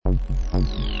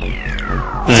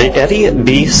The Eddie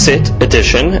B. Sit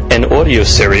edition and audio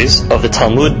series of the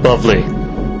Talmud Bavli.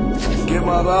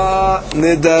 Gemara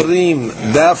Nedarim,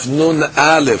 Daf Nun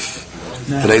Aleph.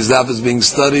 Today's daf is being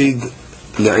studied.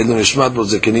 Le'ilun Ishmat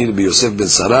Bozekani Rabbi Yosef ben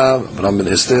Sarah, Abraham ben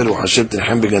Esther, Hashem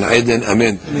Tenachem ben Aiden.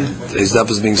 Amen. Today's daf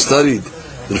is being studied.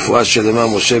 Refuah Shelema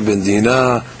Moshe ben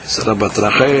Dina, Sarah bat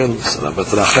Rachel,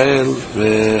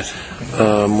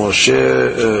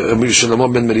 Moshe Shlomo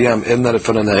ben Miriam, Elna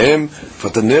Refananahem,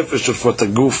 Fatan Nefesh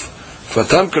Fatan Guf,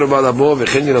 Fatam Kerba Labo,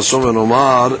 V'chen Yirasom ben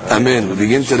Omar. Amen. We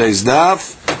begin today's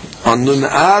daf on Nun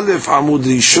Aleph Amud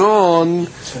Rishon,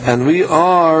 and we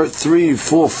are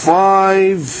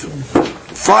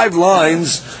 5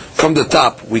 lines from the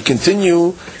top. We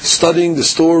continue studying the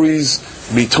stories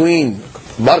between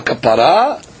Bar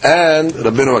Kapara and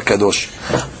Rabbeinu HaKadosh.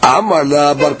 Amar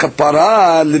la Bar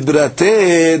Kapara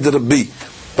librate Rabbi.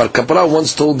 Bar Kapara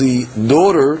once told the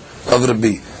daughter of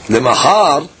Rabbi,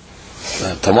 Lemahar,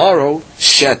 tomorrow,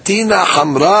 Shatina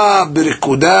Hamra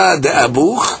birkuda de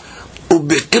Abuch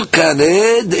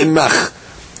ubekirkane de Imach.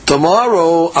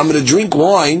 Tomorrow I'm going to drink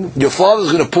wine, your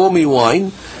father's going to pour me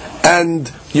wine,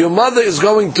 and your mother is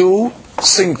going to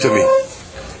sing to me.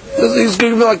 He's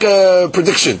giving me like a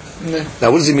prediction.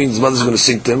 Now, what does he mean? His mother's going to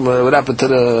sing to him. What happened to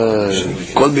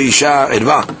the Kol Be'isha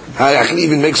Irva? How I can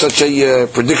even make such a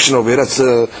prediction over here? That's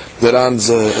the Ran's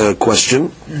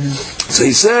question. So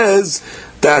he says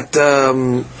that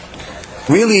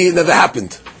really it never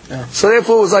happened. So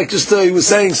therefore, it was like just he was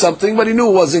saying something, but he knew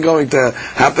it wasn't going to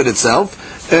happen itself.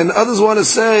 And others want to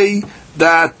say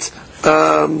that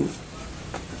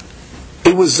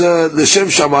it was L'Shem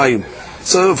Shamayim.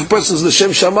 So if a person is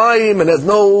L'Shem Shamayim and has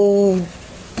no,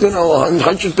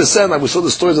 100%, like we saw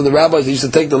the stories of the rabbis, they used to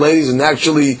take the ladies and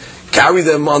actually carry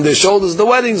them on their shoulders, the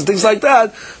weddings, things like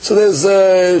that. So there's,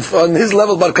 on his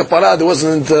level, Bar Kapara, there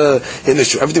wasn't an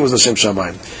issue. Everything was L'Shem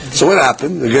Shamayim. So what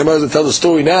happened? The Gemara is going to tell the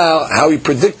story now, how he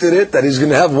predicted it, that he's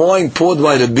going to have wine poured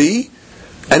by the bee,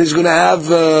 and he's going to have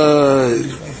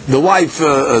the wife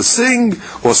sing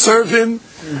or serve him.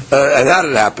 And how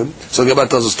did it happen? So the Gemara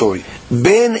tells the story.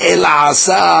 Ben El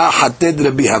Asa Hated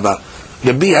Rabbi Hava.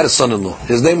 Rabbi had a son-in-law.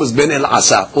 His name was Ben El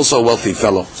Asa, also a wealthy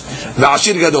fellow.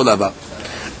 V'ashir Gadol Hava.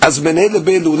 As Benei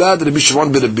Lebe Lulad Rabbi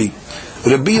Shimon ben Rabbi.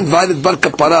 Rabbi invited Bar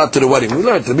Kapara to the wedding. We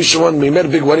learned Rabbi Shimon, we made a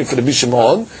big wedding for Rabbi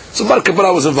Shimon, so Bar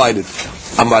Kapara was invited.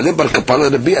 Amale Bar Kapara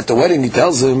Rabbi at the wedding, he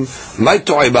tells him, "My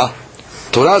to'iba."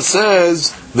 Torah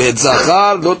says,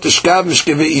 "Ve'etzachar lo tishkav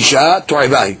mishkeve isha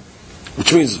to'ibai."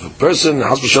 Which means if a person,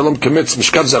 Hasba Shalom, commits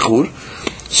Mishkav Zachur,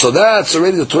 so that's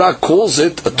already, the Torah calls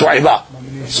it a To'iba.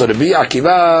 So Rabbi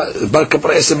Akiva, Bar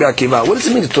Kapara Esa Rabbi Akiva. What does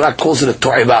it mean the Torah calls it a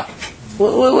To'iba?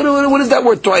 What does that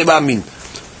word To'iba mean?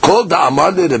 Called the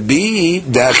Amar de Rabbi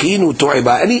Da'achinu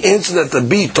To'iba. Any answer that the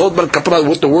Rabbi told Bar Kapara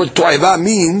what the word To'iba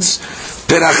means,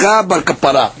 Peracha Bar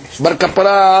Kapara. Bar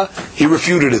Kapara, he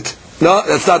refuted it. No,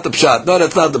 that's not the Pshat.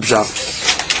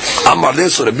 Amar de,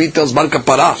 so Rabbi tells Bar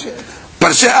Kapara,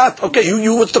 Parshat, okay,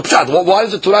 you what's the pshat? Why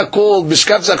is the Torah called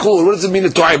Mishkav Zachur? What does it mean, the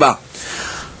To'iba?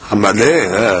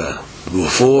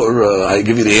 Before I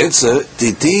give you the answer,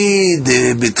 Titi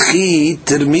de bitchi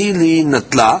termili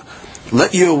natla.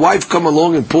 Let your wife come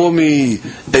along and pour me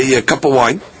a cup of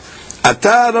wine.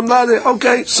 Ata ramlade.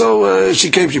 Okay, so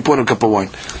she came, she poured a cup of wine.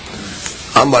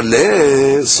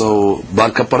 Amarle, so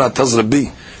Bar Kapara tells Rabbi,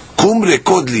 Kum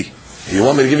rekodli. You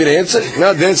want me to give you the answer?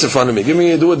 No, dance in front of me.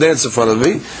 Do a dance in front of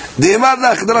me. Then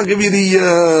I'll give you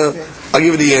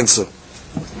the answer.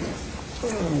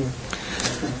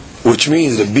 Which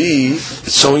means Rabbi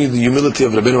is showing you the humility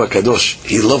of Rabbeinu HaKadosh.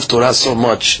 He loved Torah so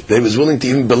much that he was willing to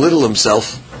even belittle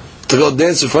himself to go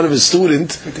dance in front of his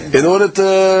student in order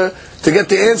to get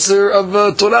the answer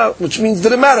of Torah, which means it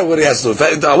didn't matter what he has to do.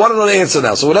 I want to know the answer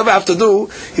now. So whatever I have to do,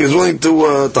 he was willing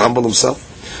to humble himself.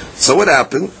 So what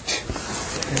happened?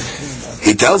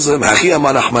 He tells him, He's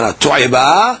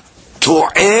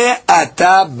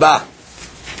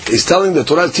telling the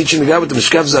Torah, teaching the guy with the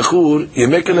Mishkav Zachur,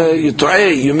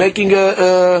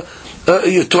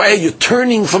 you're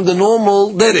turning from the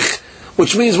normal derech,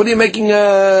 which means, what are you making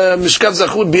Mishkav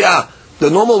Zachur bi'ah?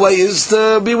 The normal way is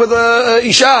to be with a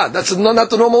Isha. That's not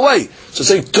the normal way. So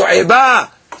say, Tu'eba.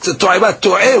 It's a Tu'eba,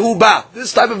 Tu'ehu ba.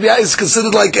 This type of bi'ah is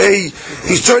considered like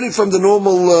he's turning from the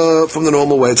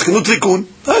normal way. It's Kenut Likun.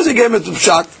 As he gave it to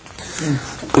Pshat.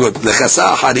 Good.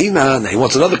 Lechasa harina. Now he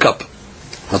wants another cup.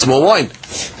 Wants more wine.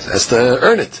 He has to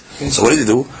earn it. So what did he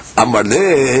do? Amar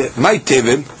le, my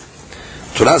tevel.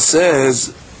 Torah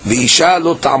says, V'isha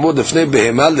lo ta'amod lefnei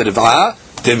behema l'riv'ah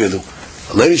tevelu.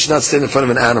 A lady should not stand in front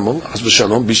of an animal, Hasba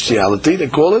Shalom, bestiality, they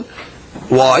call it.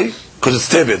 Why? Because it's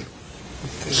tevel.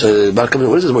 So,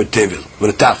 what is this word tevel?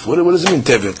 With a taf. What does it mean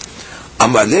tevel?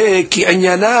 Amalek ki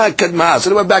anyana kadma. So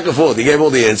they went back and forth. He gave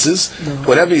all the answers.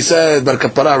 Whatever he said, Bar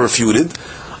Kapara refuted.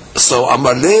 So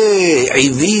Amalek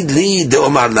ivid li de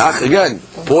Omar lach. Again,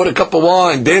 pour a cup of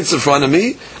wine, dance in front of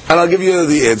me, and I'll give you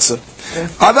the answer.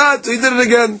 Adat, he did it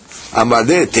again.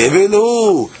 Amalek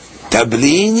tevelu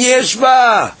tablin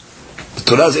yeshba. The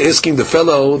Torah is asking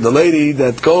the lady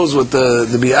that goes with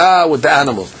the bi'ah, with the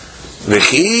animal.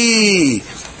 V'chi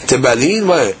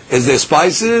tebalin, is there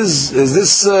spices? Is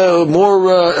this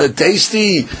more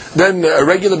tasty than a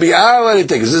regular bi'ah? What do you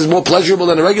think? Is this more pleasurable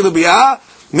than a regular bi'ah?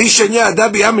 What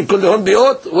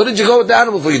did you go with the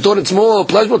animal for? You thought it's more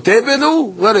pleasurable?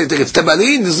 Tebelu? What do you think? It's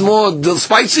tebalin? This is more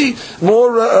spicy?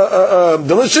 More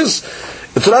delicious?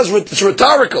 It's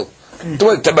rhetorical.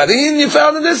 Tebalin you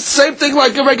found in this? Same thing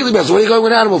like a regular bi'ah. So what are you going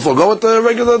with an animal for? Go with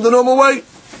the normal way?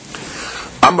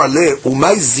 Amar le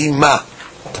umay zima.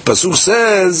 The pasuk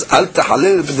says, "Al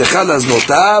tahalel b'decha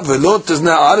laznota v'lo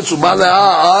tizna haaretz u'ma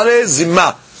leha haaretz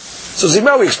zima." So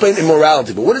zima we explain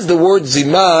immorality, but what does the word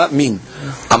zima mean?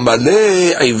 Amar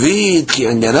le ivit ki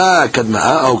anyana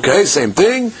kadma. Okay, same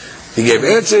thing. He gave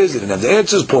answers. He didn't have the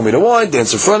answers. Pour me the wine.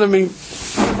 Dance in front of me.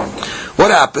 What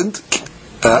happened?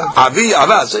 Avi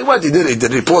Ava. So what he did? He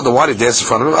did. He poured the wine. He danced in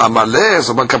front of him. Amar le.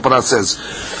 So Bar Kapara says,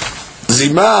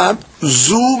 zima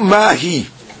zumahi,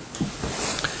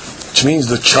 which means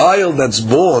the child that's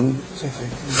born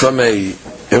from a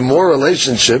immoral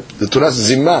relationship. The Torah says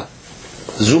zima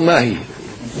zumahi.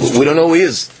 We don't know who he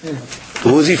is.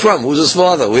 Who is he from? Who's his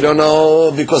father? We don't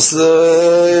know because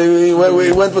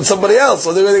we went with somebody else.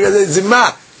 So they're going to say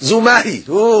zima zumahi.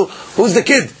 Who's the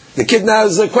kid? The kid now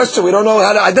is a question. We don't know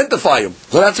how to identify him.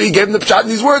 So that's why he gave him the pshat in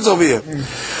these words over here.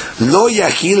 Lo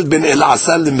Yachil ben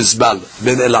El-Asa le-Mizbal.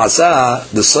 Ben El-Asa,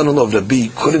 the son-in-law of Rabbi,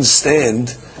 couldn't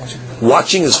stand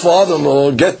watching his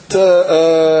father-in-law get,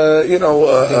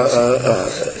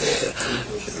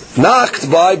 knocked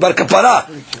by Bar Kapara.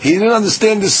 He didn't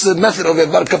understand this method of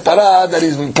Bar Kapara, that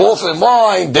he's pouring for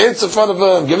wine, dance in front of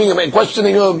him, giving him and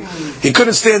questioning him. He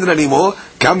couldn't stand it anymore.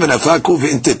 He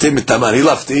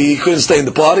left. He couldn't stay in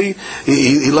the party.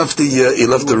 He left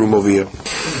the room over here.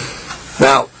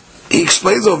 Now, he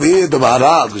explains over here the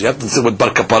Maharal, because you have to say what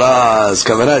Bar Kapara's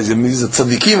kavanah is. He's a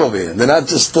tzaddikim over here. They're not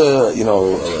just,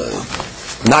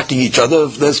 knocking each other.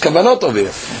 There's kavanot over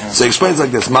here. So he explains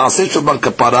like this. Ma'aseh shel Bar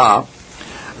Kapara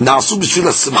na'asu b'shvil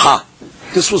ha-simcha.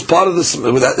 This was part of this. You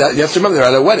have to remember, they're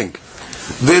at a wedding.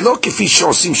 Ve'lo kefi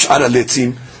she'osim sh'ar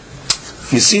ha'letzim.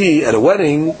 You see, at a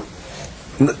wedding,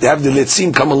 they have the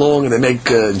letzim come along and they make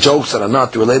jokes that are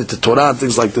not related to Torah and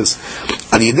things like this.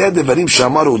 He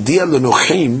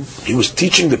was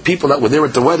teaching the people that were there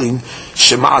at the wedding,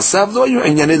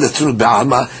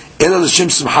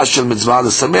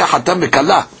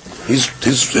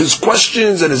 his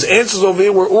questions and his answers over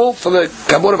here were all for the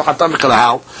kabod of Hatam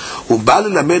V'Kala.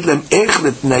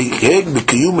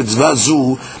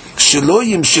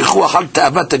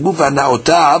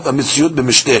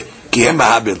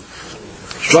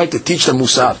 Try to teach them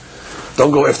musar.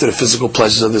 Don't go after the physical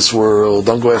pleasures of this world.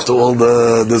 Don't go after all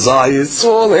the desires. It's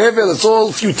all heaven. It's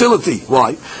all futility.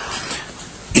 Why?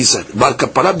 He said, Bar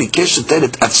Kapara bikesh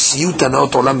telet afsiyut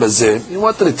hanaot olam bazeh. He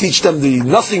wanted to teach them the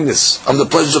nothingness of the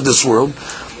pleasures of this world.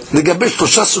 Legabe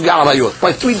shlosha sugei arayot,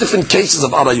 by 3 different cases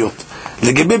of arayot.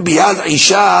 Legabe biyad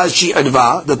isha she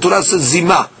adva. The Torah says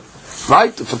zima.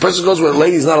 Right? If a person goes where a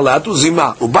lady is not allowed to,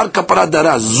 zima. Ubar Kapara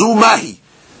dara zumahi.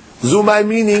 Zumai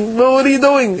meaning, well, what are you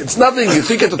doing? It's nothing. You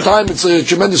think at the time it's a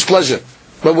tremendous pleasure.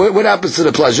 But what happens to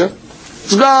the pleasure?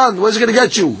 It's gone. Where's it going to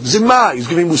get you? Zimma. He's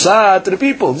giving musa to the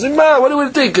people. Zimma. What do you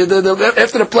think?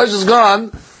 After the pleasure's gone,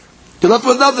 you're left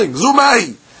with nothing.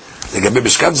 Zumai.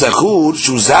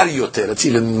 That's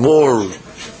even more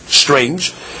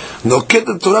strange.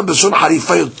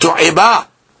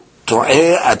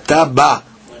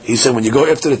 He said, when you go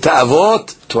after the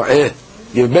ta'avot, tu'eh.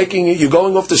 You're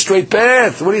going off the straight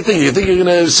path. What do you think? You think you're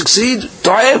going to succeed?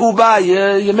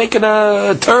 You're making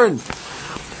a turn.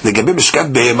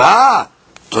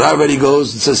 Torah already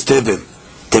goes and says Tevin.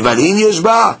 Tevalin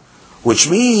yeshba, which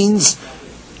means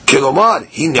kilomar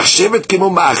hi nechshevet kemo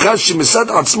ma'achal shemisad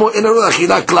atzmo enaru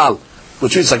achila klal,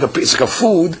 which means it's like a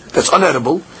food that's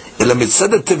unedible. Ela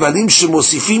mitzad tevalim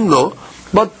shemosifim lo,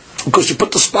 but because you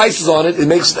put the spices on it, it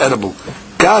makes it edible.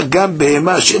 Which means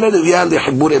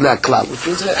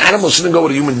an animal shouldn't go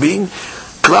with a human being.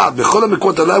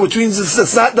 Which means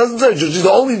it's not, doesn't say,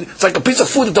 it's like a piece of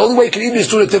food that the only way you can eat is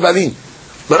through the tevalim.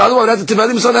 But otherwise, the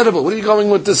tevalim is unedible. What are you going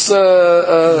with this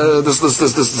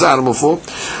animal for?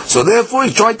 So therefore,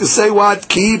 he tried to say what?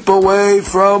 Keep away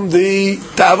from the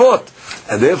ta'avot.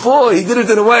 And therefore, he did it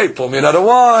in a way. Pour me another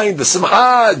wine, the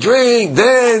simcha, drink,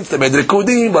 dance, they made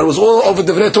rikudim, but it was all over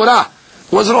the Divrei Torah.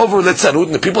 wasn't over Letzarut,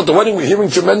 and the people at the wedding were hearing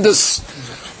tremendous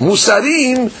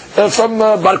musarim from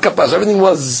Bar Kapas. Everything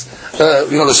was,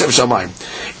 L'Shem Shamayim.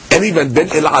 And even Ben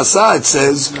El-Asa, it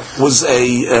says, was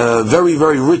a very,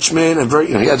 very rich man, and very,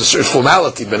 he had a certain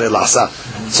formality, Ben El-Asa.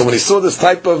 So when he saw this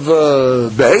type of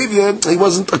behavior, he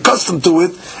wasn't accustomed to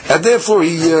it, and therefore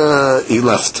he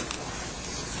left.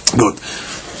 Good.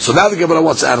 So now the Gemara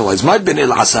wants to analyze. My Ben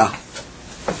El-Asa,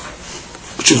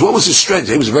 which is, what was his strength?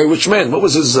 He was a very rich man. What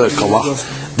was his kawah?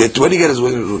 Where did he get his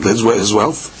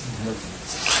wealth?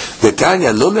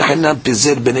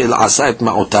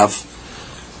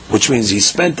 Which means he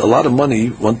spent a lot of money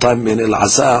one time in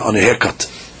El-Asa on a haircut.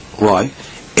 Why?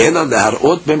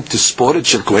 To sport it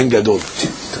shel Kohen Gadol.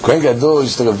 The Kohen Gadol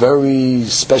used to have a very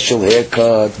special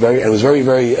haircut. It was very,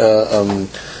 very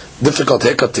difficult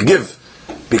haircut to give,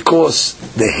 because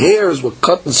the hairs were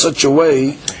cut in such a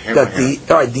way that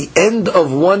the end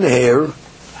of one hair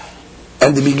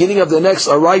and the beginning of the next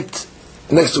are right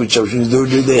next to each other.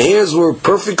 The hairs were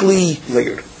perfectly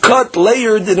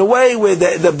layered in a way where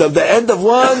the end of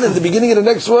one and the beginning of the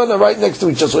next one are right next to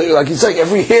each other. So, like he's saying,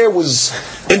 every hair was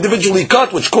individually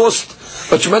cut, which cost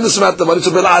a tremendous amount of money.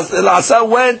 So El-Asa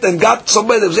went and got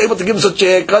somebody that was able to give him such a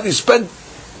haircut. He spent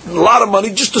a lot of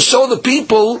money just to show the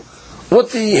people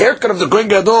what the haircut of the Kohen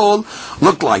Gadol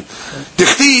looked like.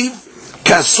 Dichtiv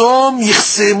kasom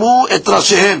yichsemu et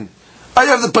rashehem. I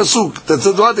have the pasuk that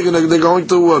says what they're going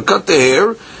to cut the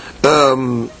hair.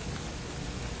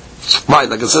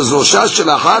 Like it says, Rosha shel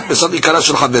achat besad ikara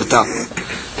shel chaverta.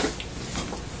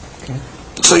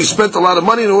 So he spent a lot of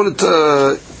money in order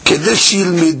to kedesh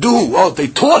yilmedu. Oh, they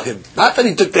taught him. Not that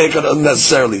he took the haircut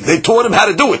unnecessarily. They taught him how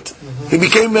to do it. He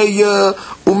became a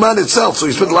uman itself. So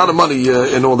he spent a lot of money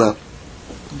in all that.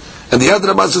 And the other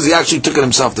Ramban says he actually took it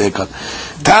himself, the haircut.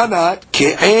 Tana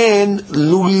ke'en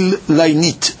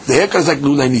lulaynit. The haircut is like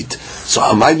lulaynit. So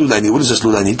amay lulaynit. What is this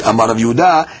lulaynit? Amar Rav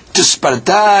Yehuda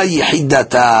tisparta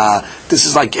yihidata. This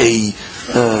is like a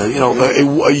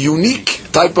unique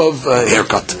type of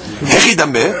haircut.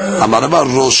 Hechidameh amar Rav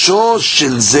rosho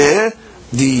shel zeh,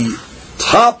 the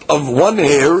top of one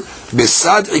hair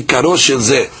besad ikaro shel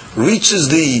zeh, reaches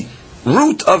the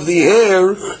root of the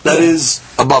hair that is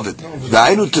above it.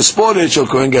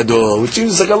 Which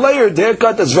seems like a layered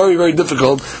haircut that's very, very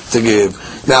difficult to give.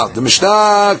 Now, the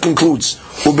Mishnah concludes,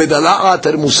 one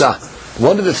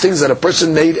of the things that a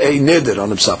person made a neder on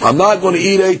himself. I'm not going to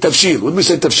eat a tafshil. What do we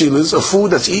say tafshil is? A food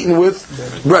that's eaten with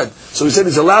bread. So he said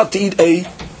he's allowed to eat a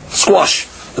squash,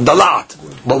 a dalat.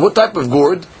 But what type of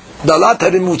gourd? Dalat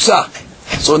harimutza.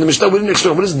 So in the Mishnah we didn't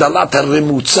explain, what is dalat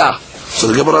harimutza? So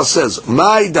the Gemara says,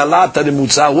 "My dalat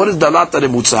remutza." What is dalat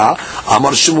remutza?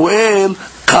 Amar Shmuel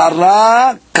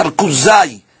kara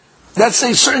karkuzai. That's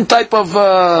a certain type of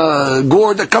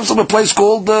gourd that comes from a place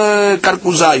called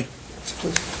karkuzai.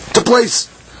 It's a place.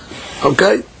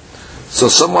 Okay. So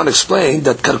someone explained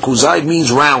that karkuzai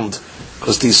means round,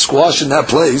 because the squash in that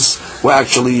place were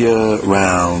actually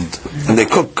round, and they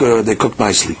cook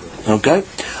nicely. Okay.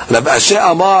 Rav Asher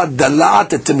Amar dalat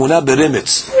etimuna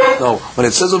beremitz. No, when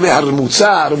it says over here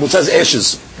remutza is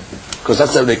ashes, because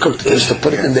that's how they cooked ash, to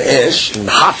put it in the ash, and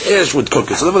hot ash would cook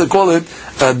it. So that's what they call it.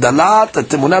 Dalat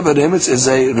etimuna beremitz is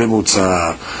a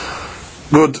remutza.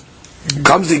 Good.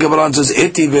 Comes the Gemara and says,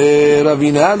 Eti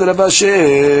ve'ravina Rav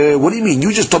Asher. What do you mean?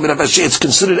 You just told me Rav Asher it's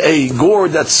considered a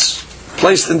gourd that's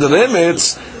placed in the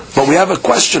remitz, but we have a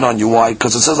question on you. Why?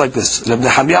 Because it says like this. We're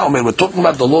talking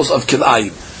about the laws of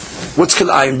kil'ayim. What's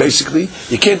kil'ayim basically?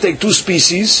 You can't take two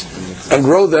species and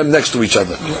grow them next to each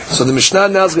other. So the Mishnah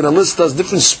now is going to list us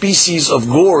different species of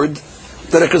gourd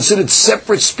that are considered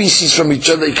separate species from each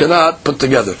other. You cannot put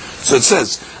together. So it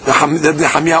says, dalat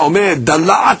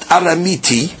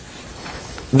aramiti,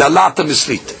 dalat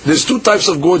mislit. There's two types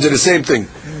of gourds that are the same thing.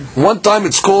 One time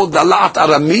it's called dalat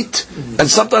aramit, and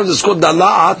sometimes it's called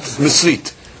dalat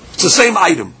mislit. It's the same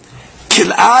item.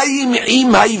 Kil'ayim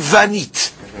im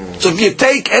hayvanit. So if you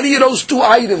take any of those two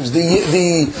items,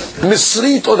 the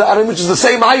misrit or the aram, which is the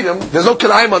same item, there's no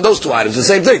kilayim on those two items, the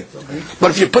same thing.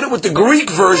 But if you put it with the Greek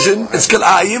version, it's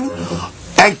kilayim,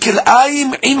 and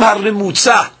kilayim im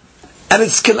harimutza, and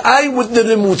it's kilayim with the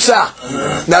rimutza.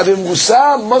 Now the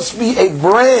rimutza must be a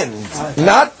brand,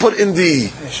 not put in the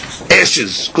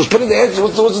ashes. Because put in the ashes,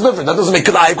 what's the difference? That doesn't make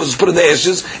kilayim because it's put in the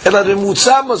ashes. And the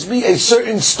rimutza must be a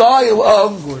certain style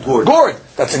of gourd.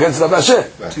 That's against Rav Asher.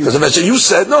 Because Rav Asher, you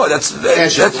said, no, that's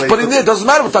put in there. It doesn't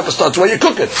matter what type of stuff, it's where you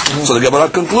cook it. So the Gemara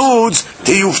concludes,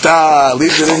 Tiyufta,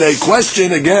 leaves it in a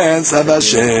question against Rav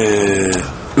Asher.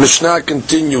 Mishnah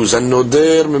continues, and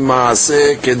Noder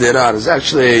Mimase Kederar. It's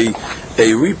actually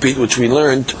a repeat which we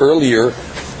learned earlier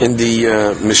in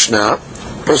the Mishnah.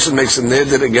 Person makes a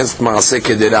neder against Maase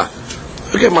Kedera.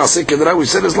 Okay, Maaseh Kedera, we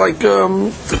said is like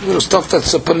stuff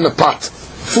that's put in a pot,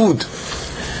 food.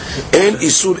 And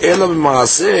Isur Ela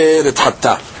Maaseh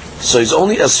Rethatta. So he's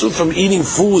only asur from eating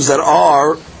foods that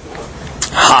are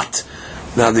hot.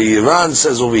 Now the Iran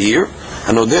says over here,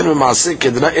 what's considered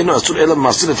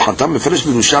Maaseh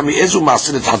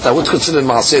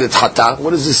Rethatta?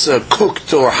 What is this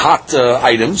cooked or hot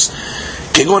items?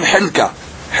 Kegon Helka.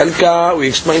 Helka, we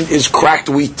explained, is cracked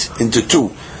wheat into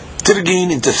 2.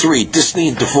 Tirgin into 3. Tisni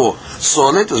into 4.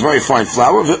 Solet is very fine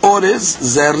flour. Ve'orez,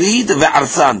 zarid,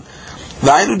 ve'arthan.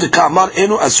 והיינו דקאמר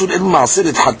אינו אסור אל מעשר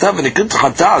התחתה ונקראת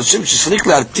חתה על שם שצריך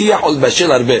להרתיח או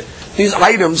לבשל הרבה. These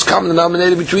items, common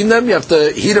denominator between them, you have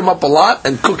to heat them up a lot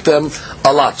and cook them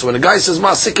a lot. So when a guy says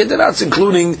Maaseh Kedera, it's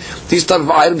including these type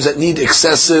of items that need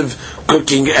excessive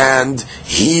cooking and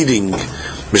heating.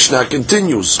 Mishnah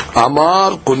continues.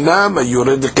 Amar kunam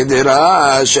yured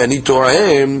kedera shani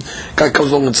to'im. Guy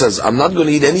comes along and says, I'm not going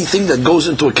to eat anything that goes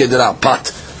into a kedera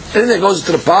pot. Anything that goes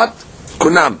into the pot,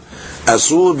 kunam.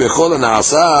 Asur bechol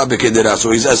naasa bekedera.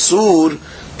 So he's asur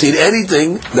to eat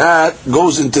anything that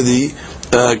goes into the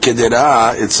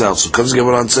kedera itself. So comes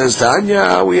Gemara and says,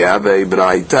 Tanya, we have a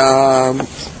braita.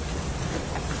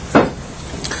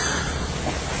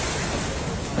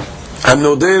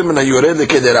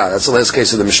 That's the last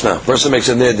case of the Mishnah. Person makes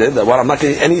a neder that I'm not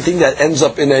going to eat anything that ends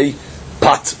up in a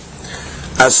pot.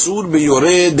 Asur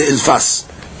biyored ilfas.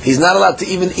 He's not allowed to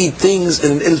even eat things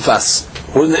in an ilfas.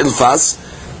 What is an ilfas?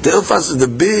 The ilfas is the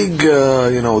big,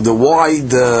 the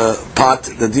wide pot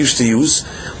that they used to use,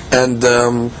 and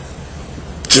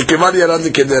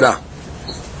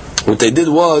what they did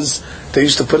was they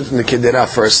used to put it in the kedera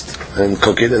first and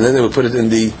cook it, and then they would put it in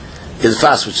the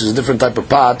ilfas, which is a different type of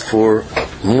pot for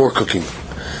more cooking.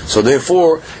 So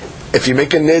therefore, if you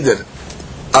make a neder,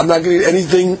 I'm not going to eat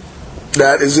anything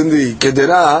that is in the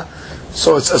kedera,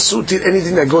 so it's asur to eat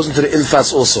anything that goes into the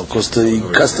ilfas also, because the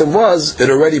custom was it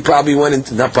already went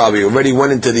into the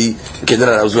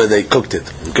kedera. That was where they cooked it.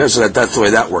 Okay, so that's the way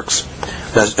that works.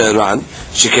 That's Iran.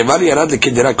 שכבר ירד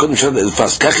לקדרה קודם של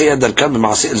אלפס, כך היה דרכם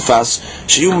במעשה אלפס,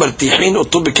 שיהיו מרתיחין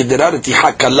אותו בקדרה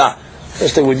רתיחה קלה.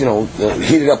 First they would,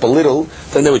 heat it up a little,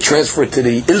 then they would transfer it to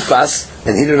the ilfas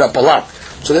and heat it up a lot.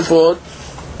 So therefore,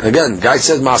 again, guy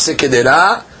says Maaseh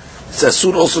Kedera, it's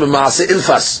asur also to Maaseh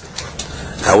ilfas.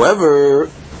 However,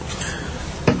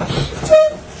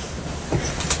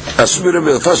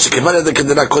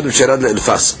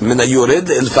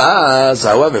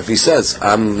 however, if he says,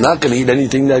 I'm not going to eat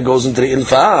anything that goes into the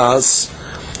ilfas,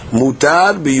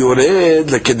 mutar biyored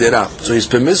lekedera. So it's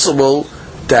permissible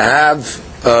to have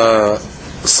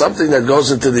something that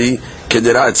goes into the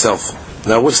kedera itself.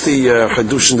 Now, what's the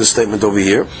hadush in the statement over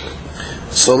here?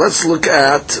 So let's look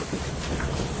at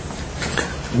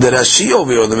the Rashi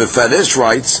over here. The Mefarish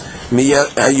writes,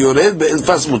 "Hayored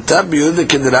be'ilfas mutar biyored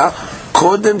lekedera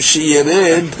kodem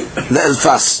sheyered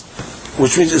le'ilfas,"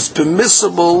 which means it's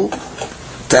permissible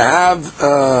to have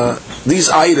these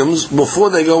items before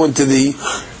they go into the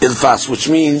ilfas. Which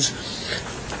means,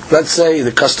 let's say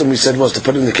the custom we said was to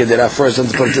put it in the kedera first, then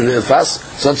to put it in the ilfas.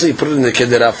 So let's say you put it in the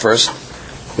kedera first,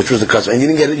 which was the custom, and you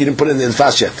didn't put it in the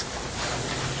ilfas yet.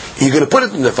 You're going to put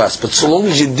it in the ilfas, but so long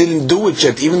as you didn't do it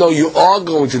yet, even though you are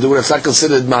going to do it, it's not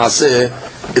considered maaseh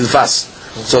ilfas.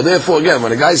 So therefore, again,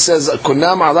 when a guy says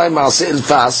kunam alay maaseh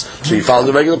ilfas, so you follow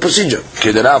the regular procedure.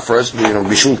 Kedera first,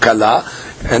 bishul kala,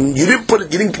 and you didn't put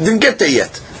it, you didn't get there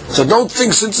yet. So don't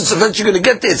think since it's eventually going to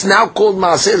get there, it's now called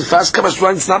maaseh ilfas.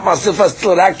 It's not maaseh ilfas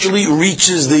till it actually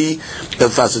reaches the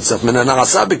ilfas itself. Min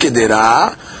ha'na'asa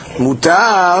bekedera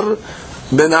mutar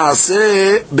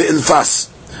bena'aseh be'ilfas.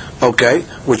 Okay,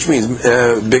 which means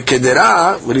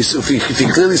bekedera. If he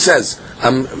clearly says,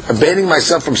 I'm abandoning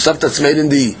myself from stuff that's made in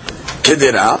the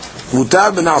kedera,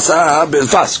 mutar bena'asa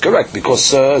be'ilfas. Correct,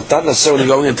 because it's not necessarily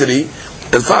going into the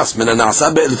ilfas. Min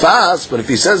ha'na'asa be'ilfas. But if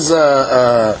he says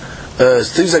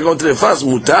things that go into the ilfas,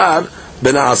 mutar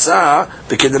bena'asa,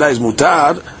 the kedera is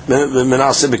mutar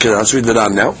bena'asa bekedera. Let's read the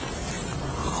Ran now.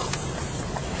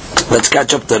 Let's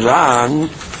catch up the Ran,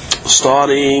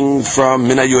 starting from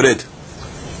Min HaYored.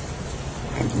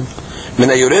 Min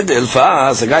HaYored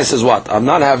ilfas, the guy says what? I'm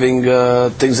not having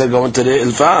things that go into the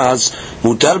ilfas.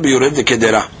 Mutar biyored the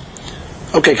kedera.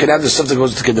 Okay, can I have the stuff that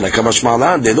goes into the kedera? Kamash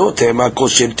ma'alan, delo tema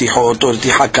kosher tihot or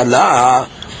tihakala.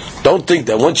 Don't think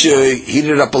that once you heat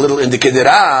it up a little in the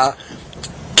kedera,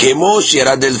 kemosh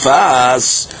yerad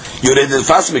ilfas, yored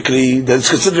ilfas mikri, that it's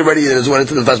considered already that it went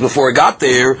into the ilfas before it got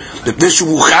there. The pishu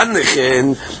muchan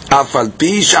nechen, afal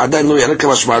pi sha'adain lo yerad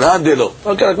kamash ma'alan, delo.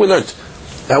 Okay, like we learned.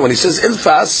 Now, when he says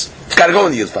ilfas, It's got to go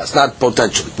in the ilfas, not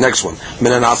potentially. Next one.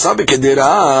 Min anasa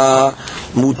bekedera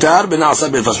mutar benasa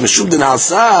beilfas mishum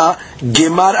denasa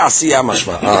gemar asiya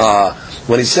mashma.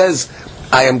 When he says,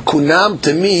 I am kunam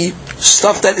to me,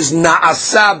 stuff that is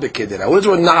na'asa bekedera. What is the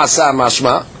word na'asa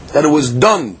mashma? That it was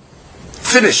done,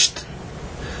 finished.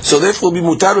 So therefore will be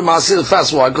mutar b'maaseh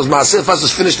ilfas. Why? Because maaseh ilfas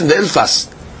is finished in the ilfas.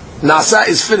 Na'asa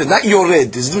is finished, not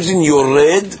yored. It's using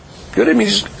yored. Yored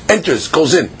means enters,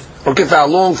 goes in. Okay, for how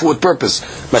long, for what purpose?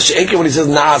 Masha'eke, when he says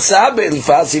na'asa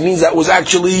be'ilfas, he means that was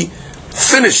actually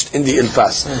finished in the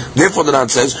ilfas. Therefore the Ran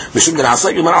says, Mishum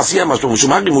dena'asa gemar asiyah mashma, Mishum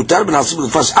ha'gli mutar bena'asa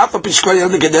be'ilfas, afa pishkvar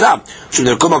yad be'kedera. Mishum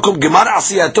dena'kom akom gemar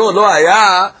asiyato lo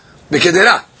haya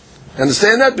be'kedera.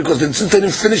 Understand that? Because since they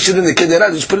didn't finish it in the kedera,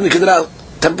 they just put it in the kedera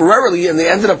temporarily, and they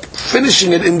ended up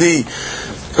finishing it in the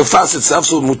ilfas itself,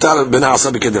 so mutar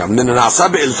bena'asa be'kedera. Then na'asa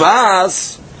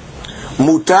be'ilfas,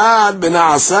 mutar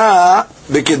bena'asa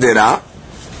bekedera.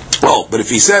 Oh, but if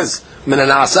he says min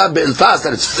anasa be'ilfas,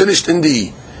 that it's finished in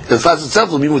the ilfas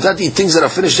itself, will be mutar to eat things that are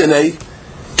finished in a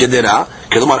kedera.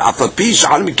 Kedomar afapi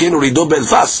sha'al miken urido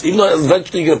be'ilfas. Even though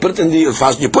eventually you're going to put it in the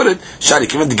ilfas, and you put it shari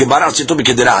kivan the gemara asito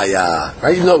bekedera haya.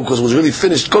 Right? You know, because it was really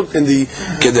finished, cooked in the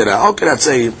kedera. Okay, that's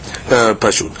a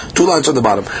pashut. 2 lines on the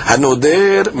bottom.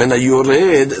 Hanoder min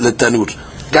ayored letanur.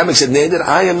 Gamek said, Neder,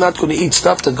 I am not going to eat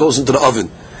stuff that goes into the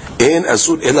oven. In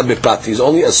asur ela bepat. He's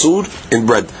only asur in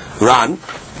bread. Ran.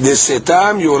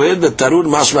 Desetam yored the tanur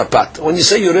mashma pat. When you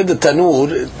say yored the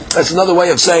tanur, that's another way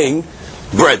of saying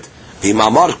bread.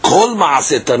 Imamar kol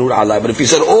maaseh tanur alai. But if he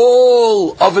said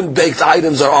all oven baked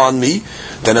items are on me,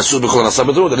 then asur b'kol nasa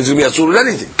b'tanur. Then it's going to be asur with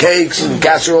anything, cakes and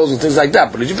casseroles and things like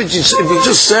that. But if he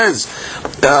just says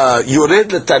yored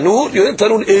the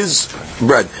tanur is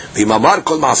bread. Imamar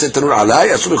kol maaseh tanur alai.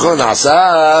 Asur b'kol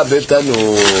nasa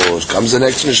b'tanur. Comes the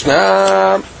next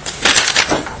Mishnah.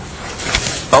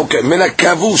 Okay, mina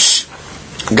kavush.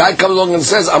 Guy comes along and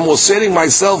says, I'm osering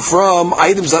myself from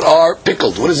items that are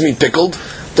pickled. What does it mean pickled?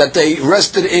 That they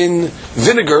rested in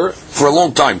vinegar for a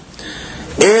long time.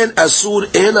 And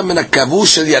asur ela mina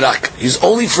kavush el yarak. He's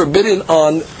only forbidden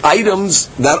on items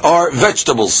that are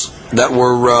vegetables that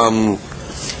were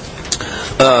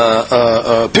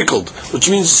pickled, which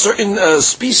means certain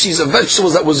species of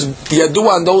vegetables that was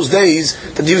yadua in those days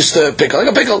that used to pickle,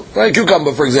 like a pickle, like a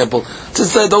cucumber, for example.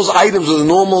 Since those items are the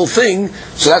normal thing,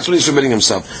 so that's what he's forbidding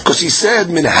himself. Because he said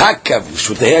min hakavush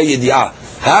with the hair yedi'ah,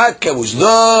 hakavush,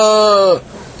 the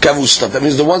kavush stuff. That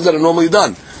means the ones that are normally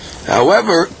done.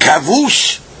 However,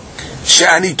 kavush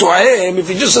shani to'em, if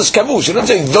he just says kavush, he doesn't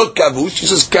say the kavush, he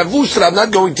says kavush that I'm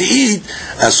not going to eat,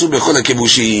 asur bechol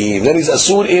kavushim. That is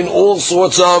asur in all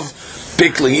sorts of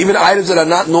pickling, even items that are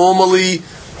not normally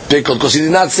pickled, because he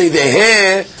did not say the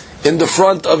hair in the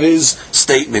front of his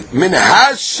statement. Min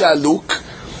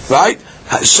ha-shaluk, right?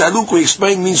 Shaluk, we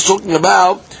explained, means talking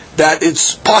about that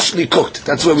it's partially cooked.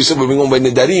 That's why we said when we go by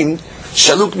Nedarim,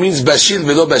 shaluk means bashil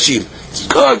velo bashil. It's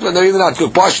cooked, but they're not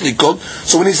cooked, partially cooked.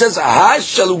 So when he says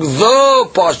ha-shaluk, the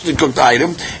partially cooked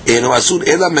item, eno asur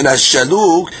ela min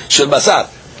ha-shaluk shel basar.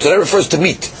 So that refers to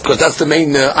meat, because that's the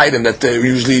main item that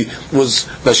usually was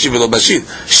bashil velo bashil.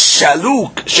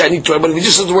 Shaluk, shani toy, but if we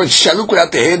just said the word shaluk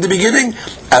without the hair at the beginning,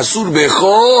 asur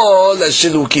bechol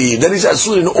ha-shaluki. That is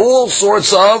asur in all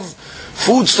sorts of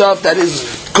food stuff that is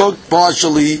cooked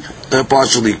partially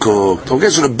cooked. Okay,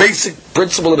 so the basic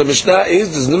principle of the Mishnah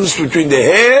is there's no difference between the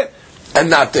hair and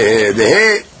not the hair. The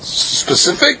hair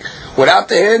specific, without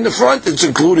the hair in the front, it's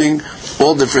including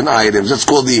all different items. That's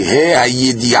called the hair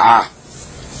ha-yidi'ah.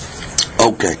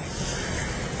 Okay.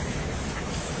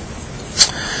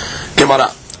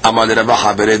 Gemara. Amar de Rav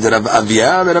Haber de Rav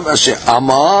Avia de Rav Asher.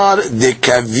 Amar de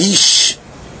kavish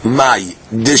mai,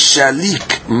 de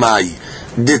shalik mai,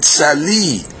 de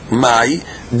tzali mai,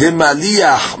 de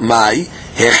maliach mai,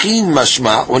 hechin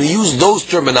mashma. When he used those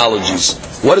terminologies,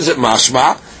 what is it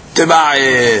mashma?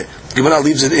 Teba'eh. Gemara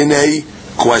leaves it in a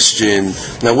question.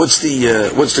 Now, what's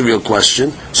the real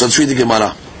question? So let's read the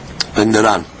Gemara in the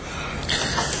Ran.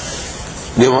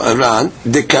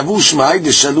 de kavush mai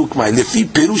de shaluk mai lefi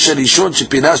pirush harishon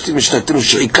shepirashti mishnatenu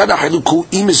sheikar ha'chiluk hu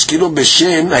im eskilo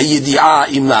b'shem ha'yedi'ah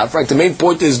im not. Right, the main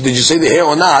point is, did you say the hair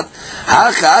or not?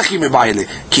 Ha'achi mebayile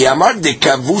ki amar de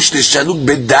kavush de shaluk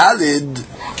bedalid.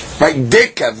 Right, de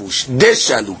kavush, de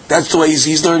shaluk. That's the way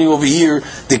he's learning over here.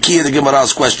 The key of the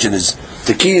Gemara's question is,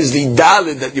 the key is the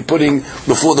dalid that you're putting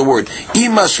before the word.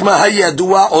 Imashma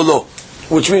hayadua olo,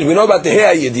 which means we know about the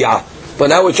hair yedi'ah, but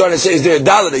now we're trying to say, is there a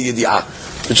dalid yedi'ah?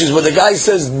 Which is when the guy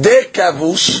says de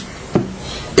kavush,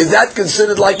 is that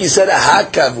considered like he said a ha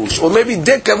kavush? Or maybe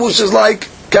de kavush is like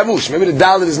kavush. Maybe the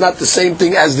dalet is not the same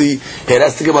thing as the here.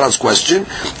 That's the Gemara's question.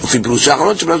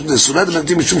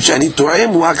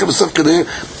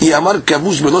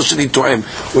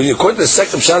 When you quote the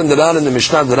second pshat in the Ran and the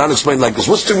Mishnah, the Ran explained like this.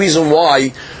 What's the reason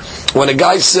why when a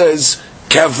guy says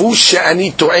kavush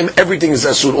she'ani to'em, everything is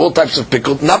asur, all types of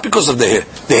pickle? Not because of the hair.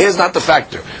 The hair is not the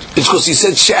factor. It's because he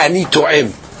said she'ani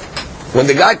to'em. When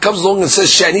the guy comes along and says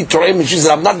she'ani to'em, which means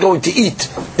that I'm not going to eat,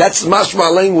 that's mashma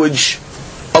language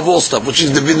of all stuff, which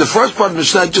is in the first part of the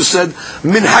Mishnah just said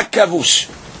min hakavush.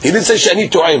 He didn't say she'ani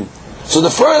to'em. So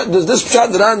this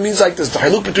pshat Ran means like this. The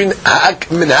haluk between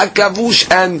min hakavush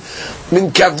and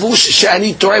min kavush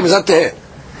she'ani to'em is not the hair.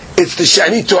 It's the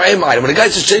she'ani to'em item. When the guy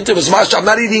says she'ani to'em, it's mashma, I'm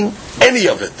not eating any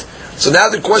of it. So now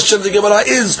the question of the Gemara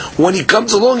is, when he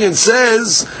comes along and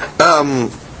says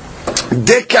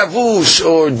de kavush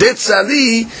or de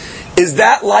tzali, is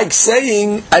that like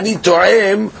saying ani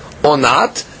to'em or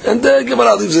not? And the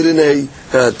Gemara leaves it in a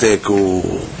teku.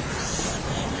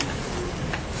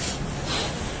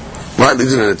 Right,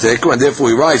 leaves it in a teku, and therefore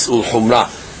he writes ul humra,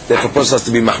 that the person has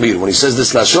to be mahmir. When he says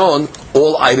this lashon,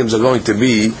 all items are going to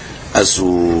be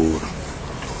asur.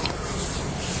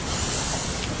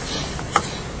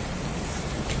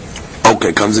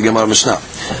 Okay, comes the Gemara Mishnah.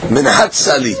 Minhat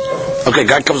sali. Okay,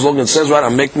 guy comes along and says, right,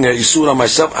 I'm making a isur on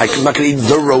myself, I'm not going to eat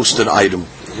the roasted item.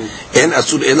 En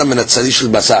asur ela minhat sali shel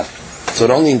basar. So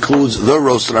it only includes the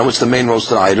roasted item. What's the main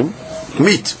roasted item?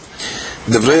 Meat.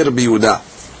 Devrei Rabbi Yehuda.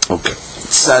 Okay.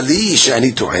 Sali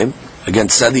she'ani to'em. Again,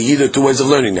 sali, either two ways of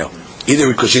learning now. Either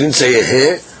because she didn't say a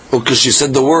hair, or because she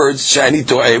said the words she'ani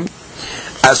to'em.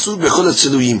 Asur bechol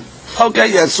hatziluyim. Okay,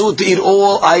 yeah, asur to eat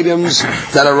all items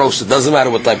that are roasted. Doesn't matter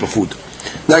what type of food.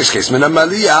 Next case. Min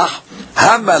ha-maliyah,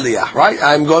 ha-maliyah. Right?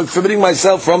 I'm forbidding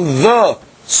myself from the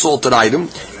salted item.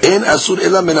 En asur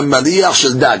ela min ha-maliyah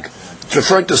shel dag. It's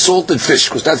referring to salted fish,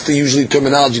 because that's the usually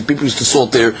terminology people used to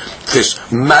salt their fish.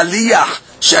 Maliyah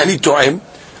she'ani to'em.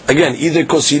 Again, either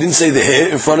because he didn't say the hair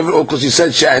in front of it, or because he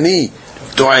said she'ani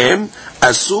to'em.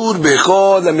 Asur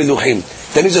bechol hamiluchim.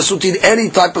 Then he's asur to eat any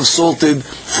type of salted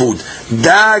food.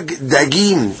 Dag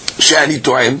dagim she'ani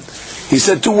to'em. He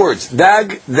said two words.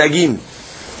 Dag dagim.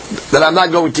 That I'm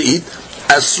not going to eat.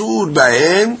 Asur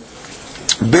bahen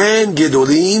ben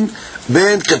gedolim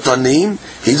ben ketanim.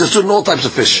 He's asur in all types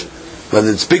of fish.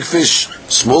 Whether it's big fish,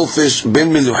 small fish,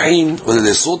 ben miluhin, whether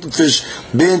they're salted fish,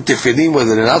 ben tefilim,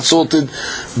 whether they're not salted,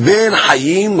 ben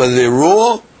hayim, whether they're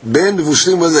raw, ben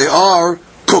mevushlim, whether they are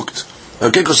cooked.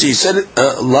 Okay, because he said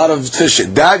a lot of fish,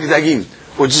 dag dagim,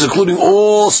 which is including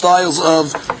all styles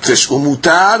of fish.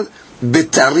 Umutar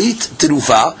betarit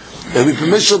terufa. It would be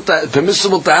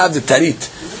permissible to have the tarit.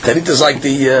 Tarit is like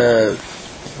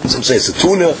some say it's a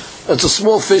tuna. It's a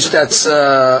small fish that's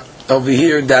over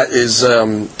here that is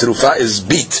terufa is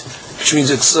beat, which means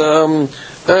it's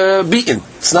beaten.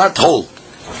 It's not whole.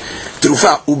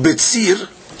 Terufa ubetzir.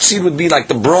 Tzir would be like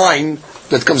the brine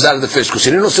that comes out of the fish, because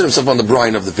he didn't sit himself on the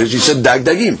brine of the fish. He said dag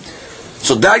dagim.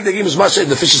 So dag dagim is much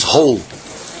the fish is whole.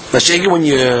 Now when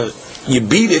you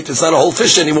beat it, it's not a whole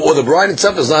fish anymore, or the brine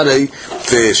itself is not a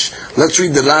fish. Let's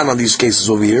read the Ran on these cases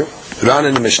over here. Ran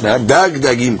in the Mishnah. Dag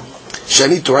dagim.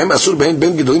 Shani to'em asur behin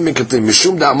ben gedolim ben ketanim.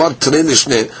 Mishum da'amar trei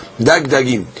lishne dag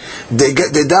dagim. The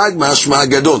dag mashma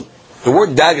gadol. The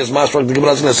word dag is mashma. The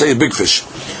Gemara is going to say a big fish.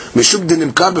 Mishum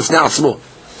dinimkar b'fnei atzmo.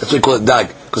 That's why we call it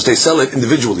dag, because they sell it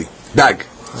individually. Dag,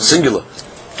 singular.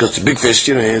 Because the big fish,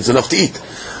 it's enough to eat.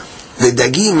 The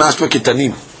dagim mashma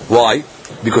ketanim. Why?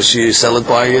 Because you sell it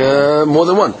by more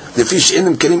than one. The fish in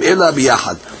them kelim ela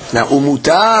biyahad. Now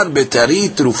umutar betari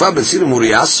terufa b'sir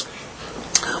murias.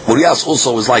 Murias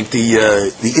also is like the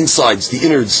insides, the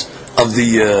innards of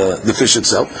the fish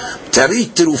itself. Tari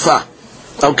terufa.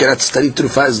 Okay, that's tari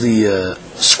terufa is the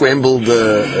scrambled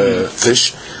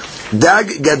fish.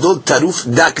 Dag gadol taruf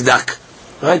dak dak.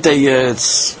 Right,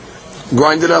 it's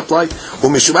grind it up like.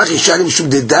 When you say dag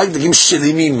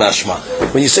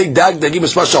dagim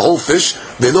it's mashma whole fish.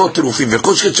 Velo terufim.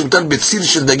 V'kol shket shemutar betzir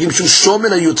shel dagim shu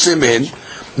shomen hayotze mehen.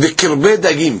 V'kirbe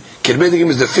dagim. Kirbe dagim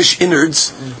is the fish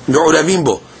innards. Ve'oravim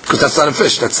bo. Because that's not a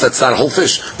fish. That's not a whole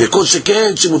fish. V'kol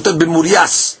sheket shemutar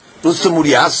b'murias. What's the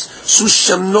murias? Su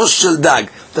shamno shel dag.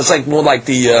 That's like more like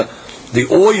the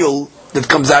oil that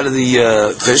comes out of the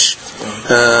fish.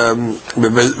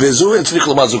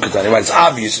 It's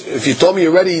obvious. If you told me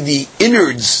already the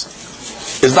innards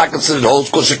is not considered whole,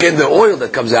 because again the oil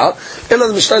that comes out. The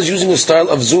Mishnah is using the style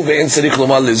of zu ve'en tzarich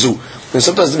lomar lezu. And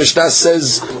sometimes the Mishnah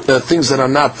says things that are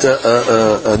not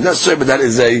necessary, but that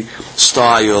is a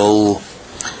style.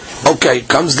 Okay,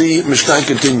 comes the Mishnah and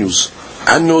continues.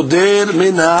 Anoder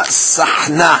mina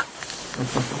sahna.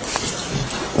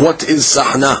 What is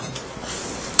sahna?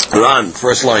 Ran,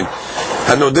 first line.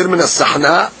 Hanoder min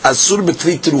as-sahna asur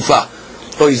b'tri terufa.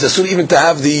 Oh, he's asur even to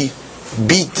have the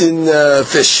beaten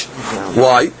fish.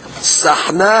 Why?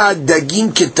 Sahna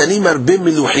dagim ketanim arbe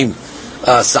miluhim.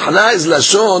 Sahna is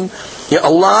lashon, a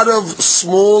lot of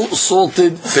small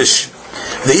salted fish.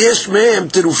 Veyesh mehem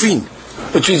terufin,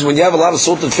 which means when you have a lot of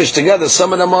salted fish together,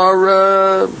 some of them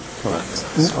are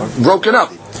broken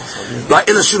up. Right?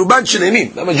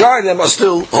 The majority of them are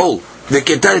still whole.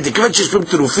 Because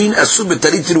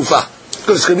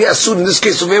it's going to be asur in this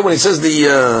case over here when he says the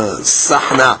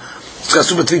sahna.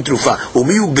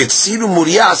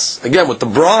 Again, with the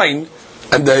brine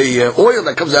and the oil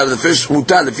that comes out of the fish,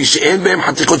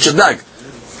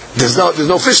 there's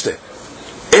no fish there.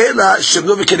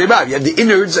 You have the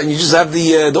innards and you just have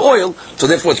the oil, so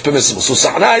therefore it's permissible. So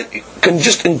sahna can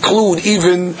just include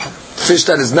even fish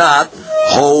that is not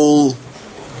whole.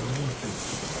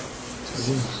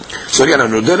 So again,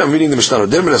 I'm reading the Mishnah.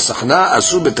 Noder min as-sahna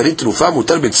asur b'tarit terufa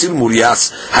mutar b'tzil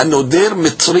murias. Hanoder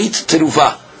mitrit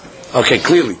terufa. Okay,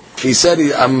 clearly he said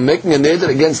I'm making a neder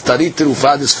against tarit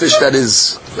terufa, this fish that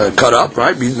is cut up,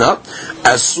 right, beaten up.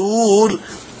 Asur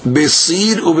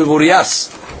b'sir u'b'murias.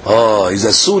 Oh, he's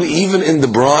asur even in the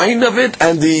brine of it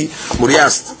and the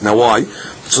murias. Now why?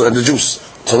 So and the juice.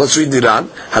 So let's read the Iran.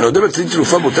 Hanoder b'tarit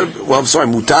terufa mutar. Well, I'm sorry,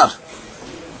 mutar.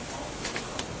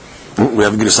 We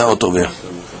have Grisa'ot over here.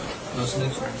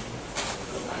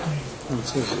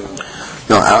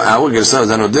 No, our Grisa'ot is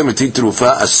Hanoder b'tarit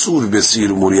terufa asur b'sir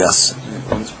u'murias.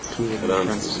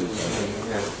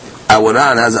 Our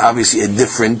Ran has obviously a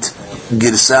different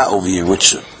Girsa over here,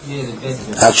 which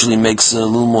actually makes a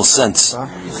little more sense.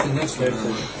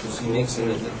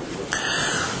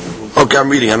 Okay, I'm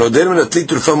reading. We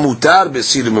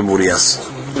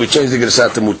change the Girsa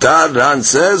to mutar. Ran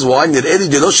says, why?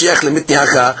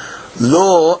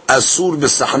 Lo asur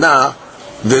b'sahna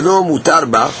velo mutar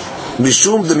ba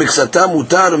mishum de miksata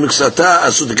mutar u'miksata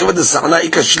asur. The kavod sahna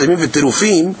ika shlemim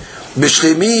v'terufim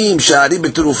b'shlemim shari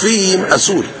b'terufim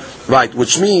asur. Right,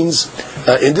 which means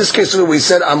in this case we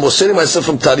said I'm osering myself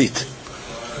from tarit.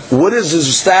 What is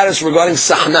his status regarding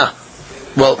sahna?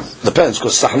 Well, depends,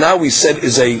 because sahna we said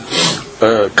is a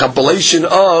compilation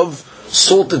of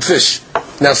salted fish.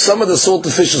 Now some of the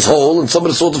salted fish is whole and some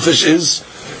of the salted fish is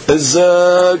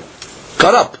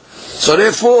cut up. So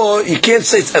therefore you can't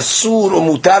say it's asur or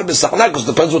mutar b'sahna, because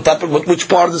it depends which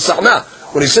part of the sahna.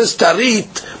 When he says tarit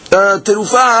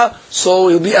terufa, so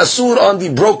it'll be asur on the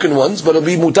broken ones, but it'll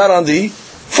be mutar on the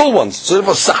full ones. So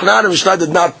therefore sahna the Mishnah did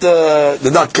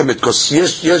not commit, because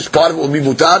yes, part of it will be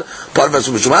mutar, part of it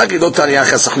will be shumaki. Don't tell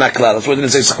sahna klar. That's why they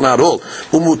didn't say sahna at all.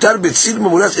 Mutar b'tzir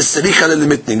murias is tzarich al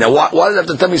limitni. Now why did they have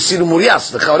to tell me tzir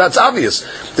murias? That's obvious.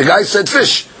 The guy said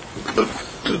fish.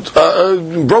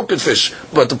 Broken fish,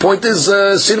 but the point is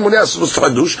sir murias was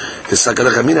tradush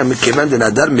hesakadachamina mekeman de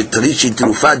nadar mitrishi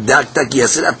terufa dakta ki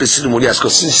yasir ap sir murias,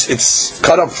 because since it's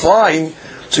cut up fine,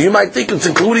 so you might think it's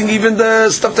including even the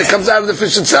stuff that comes out of the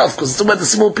fish itself, because it's about the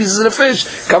small pieces of the fish.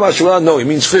 Kamashua, no, it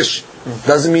means fish.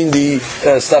 Doesn't mean the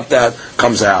stuff that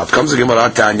comes out. Comes the Gemara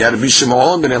Tanya Rabbi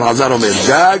Shimon ben Elazar omer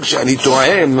dag shani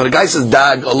tohem. When a guy says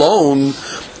dag alone,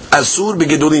 asur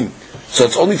begedolim. So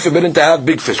it's only forbidden to have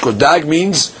big fish, because dag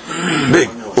means big.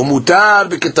 Umutar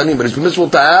b'ketanim, but it's permissible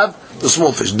to have the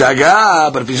small fish.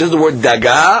 Daga, but if he says the word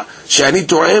daga, shani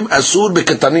to'em asur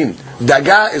b'ketanim.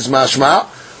 Daga is mashma,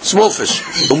 small fish.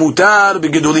 Umutar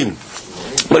b'gedolim.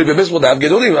 But if it's permissible to have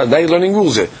gedolim, now you're learning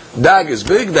rules here. Dag is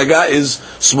big, daga is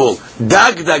small.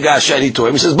 Dag daga shani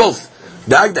to'em, he says both.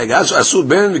 Dag daga, so asur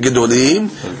ben b'gedolim,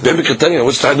 ben b'ketanim.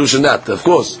 What's tradush in that? Of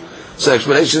course. So the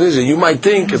explanation is, you might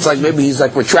think it's like maybe he's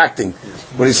like retracting.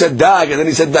 When he said dag and then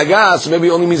he said daga, so maybe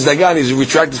he only means daga and he's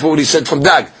retracted for what he said from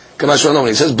dag. When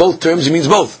he says both terms, he means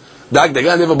both. Dag,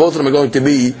 daga, never both of them are going to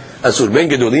be asur. Ben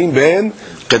gedolim, ben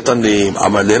ketanim.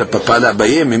 Amar lera papala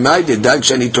bayim, mimai de dag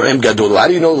shani to'em gadol. How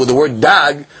do you know the word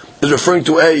dag is referring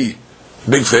to a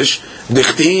big fish?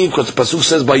 Dichtiv, because the pasuk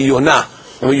says by Yonah.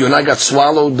 When Yonah got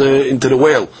swallowed into the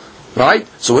whale. Right?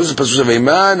 So what is the pasuk of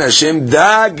Iman? Hashem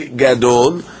dag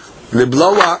gadol.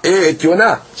 Libloa et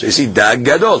Yonah. So you see dag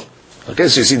gadol. Okay,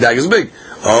 so you see dag is big.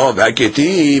 Oh,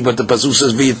 vaketi, but the pasuk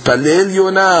says v'yitpalel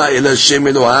Yonah el Hashem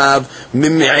Elohav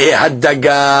mim'eh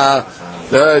hadaga.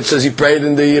 It says he prayed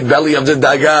in the belly of the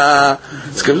daga.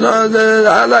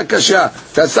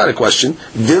 That's not a question.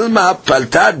 Dilma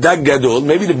palta dag gadol.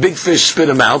 Maybe the big fish spit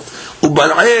him out.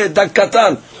 Ubal'eh dag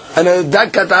katan. And a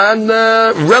dag katan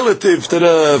relative to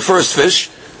the first fish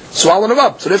swallowed him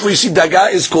up. So therefore you see daga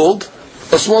is called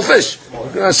a small fish,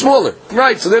 smaller,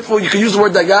 right? So therefore, you can use the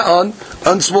word daga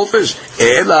on small fish.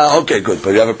 Okay, good. But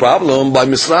you have a problem by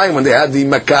Misraim when they had the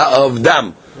makkah of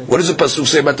dam. What does the pasuk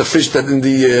say about the fish that in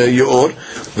the Yoor?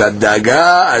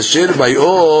 V'daga asher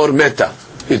bayor meta.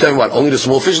 You tell me what? Only the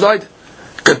small fish died?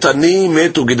 Katanim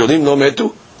metu, gidolim no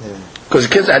metu? Because you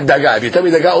can't add daga. If you tell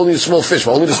me daga, only the small fish.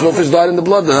 Well, only the small fish died in the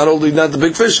blood, not the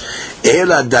big fish.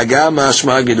 Ela daga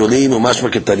mashma gidolim or mashma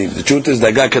ketanim. The truth is,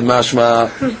 daga can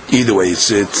mashma either way.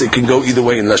 It can go either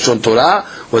way in Lashon Torah,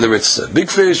 whether it's big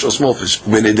fish or small fish.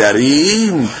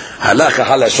 Nedarim halacha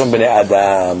halashon bnei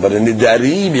adam. But in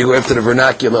Nedarim, you go after the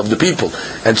vernacular of the people.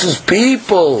 And since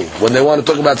people, when they want to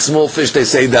talk about small fish, they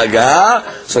say daga.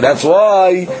 So that's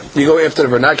why you go after the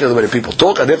vernacular the way the people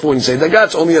talk. And therefore, when you say daga,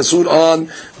 it's only asur on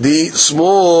the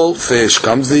small fish.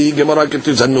 Comes the Gemara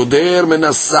continues, Noder min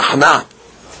sahna.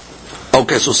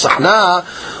 Okay, so sahna,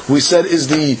 we said, is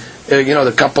the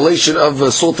the compilation of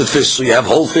salted fish. So you have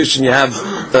whole fish and you have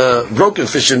broken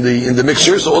fish in the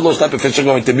mixture. So all those type of fish are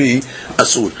going to be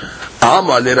asur.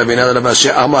 Amar le Rabbeinu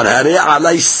Rabashi Amar hare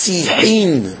alai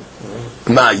sihin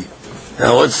mai.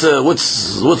 Now what's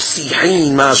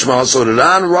sihin mashma? So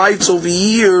Ran writes over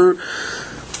here.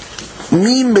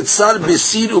 There's a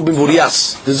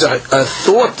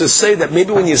thought to say that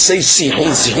maybe when you say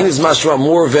sihin is mashma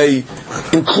more of a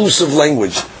inclusive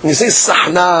language. When you say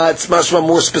sahna, it's mashma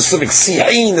more specific.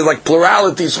 Sihin is like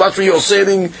plurality. It's mashma you're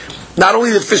saying not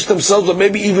only the fish themselves, but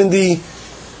maybe even the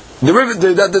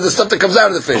stuff that comes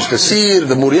out of the fish, the sir,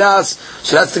 the murias.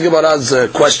 So that's the Gemara's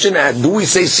question. Do we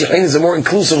say sihin is a more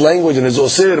inclusive language and is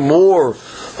osir more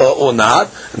or not?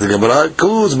 The Gemara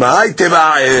includes ma'ay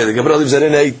teba'eh. The Gemara leaves that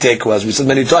in a teku. As we said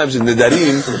many times in the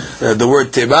Nedarim, the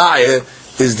word teba'eh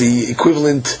is the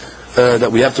equivalent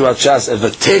that we have throughout Shas of a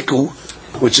teku,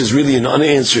 which is really an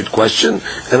unanswered question.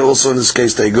 And also in this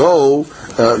case they go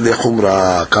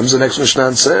lechumra. Comes the next Mishnah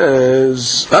and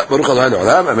says, Baruch Adonai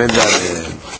Olam, Amen.